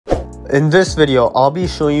In this video, I'll be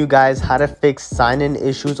showing you guys how to fix sign-in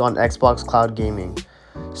issues on Xbox Cloud Gaming.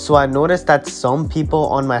 So I noticed that some people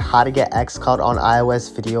on my how to get xCloud on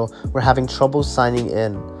iOS video were having trouble signing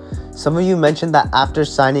in. Some of you mentioned that after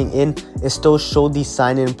signing in, it still showed the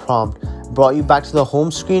sign-in prompt, brought you back to the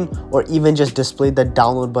home screen, or even just displayed the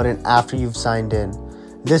download button after you've signed in.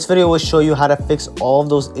 This video will show you how to fix all of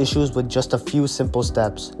those issues with just a few simple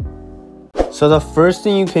steps. So the first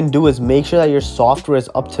thing you can do is make sure that your software is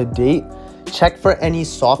up to date. Check for any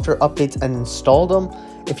software updates and install them.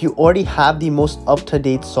 If you already have the most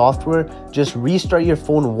up-to-date software, just restart your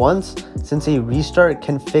phone once, since a restart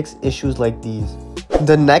can fix issues like these.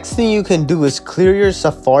 The next thing you can do is clear your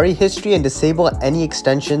Safari history and disable any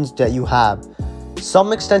extensions that you have.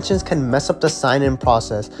 Some extensions can mess up the sign-in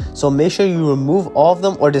process, so make sure you remove all of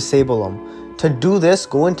them or disable them. To do this,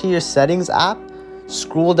 go into your settings app,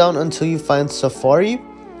 scroll down until you find Safari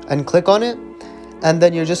and click on it, and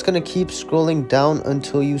then you're just going to keep scrolling down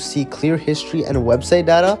until you see clear history and website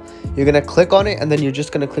data. You're going to click on it, and then you're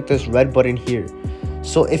just going to click this red button here.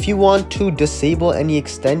 So if you want to disable any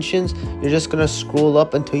extensions, you're just going to scroll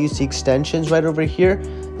up until you see extensions right over here,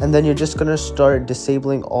 and then you're just going to start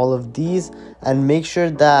disabling all of these, and make sure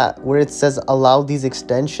that where it says allow these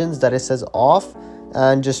extensions that it says off,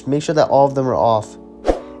 and just make sure that all of them are off.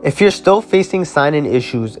 If you're still facing sign-in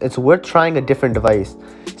issues, it's worth trying a different device.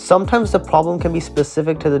 Sometimes the problem can be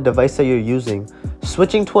specific to the device that you're using.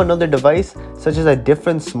 Switching to another device, such as a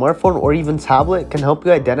different smartphone or even tablet, can help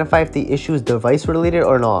you identify if the issue is device related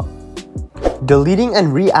or not. Deleting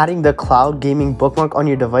and re-adding the cloud gaming bookmark on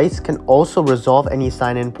your device can also resolve any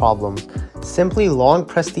sign-in problems. Simply long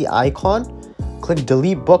press the icon, click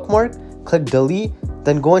delete bookmark, click delete,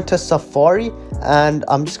 then go into Safari, and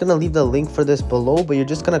I'm just going to leave the link for this below, but you're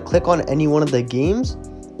just going to click on any one of the games,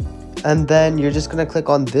 and then you're just going to click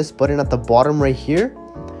on this button at the bottom right here.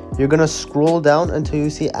 You're going to scroll down until you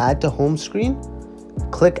see add to home screen,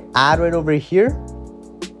 click add right over here,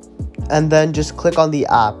 and then just click on the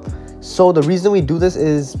app. So the reason we do this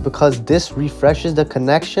is because this refreshes the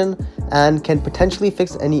connection and can potentially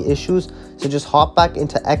fix any issues. So just hop back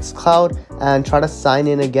into xCloud and try to sign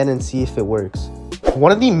in again and see if it works.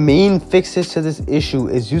 One of the main fixes to this issue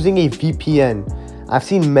is using a VPN. I've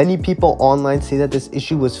seen many people online say that this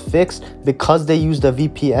issue was fixed because they used a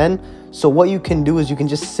VPN. So what you can do is you can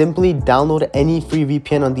just simply download any free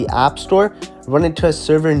VPN on the App Store, run it to a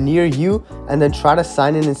server near you, and then try to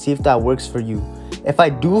sign in and see if that works for you. If I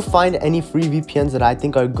do find any free VPNs that I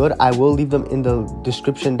think are good, I will leave them in the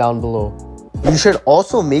description down below. You should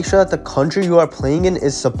also make sure that the country you are playing in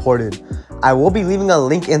is supported. I will be leaving a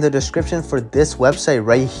link in the description for this website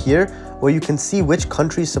right here, where you can see which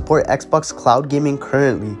countries support Xbox Cloud Gaming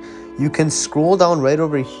currently. You can scroll down right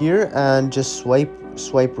over here and just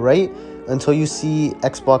swipe right until you see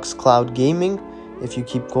Xbox Cloud Gaming. If you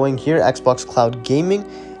keep going here, Xbox Cloud Gaming,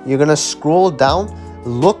 you're gonna scroll down,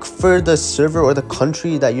 look for the server or the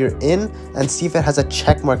country that you're in, and see if it has a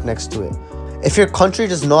check mark next to it. If your country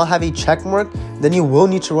does not have a check mark, then you will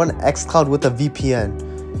need to run xCloud with a VPN.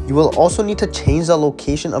 You will also need to change the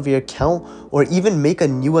location of your account, or even make a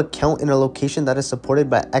new account in a location that is supported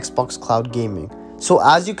by Xbox Cloud Gaming. So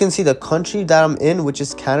as you can see, the country that I'm in, which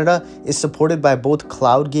is Canada, is supported by both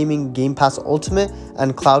Cloud Gaming Game Pass Ultimate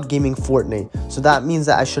and Cloud Gaming Fortnite. So that means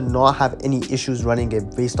that I should not have any issues running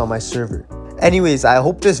it based on my server. Anyways, I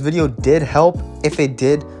hope this video did help. If it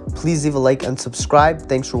did, please leave a like and subscribe.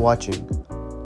 Thanks for watching.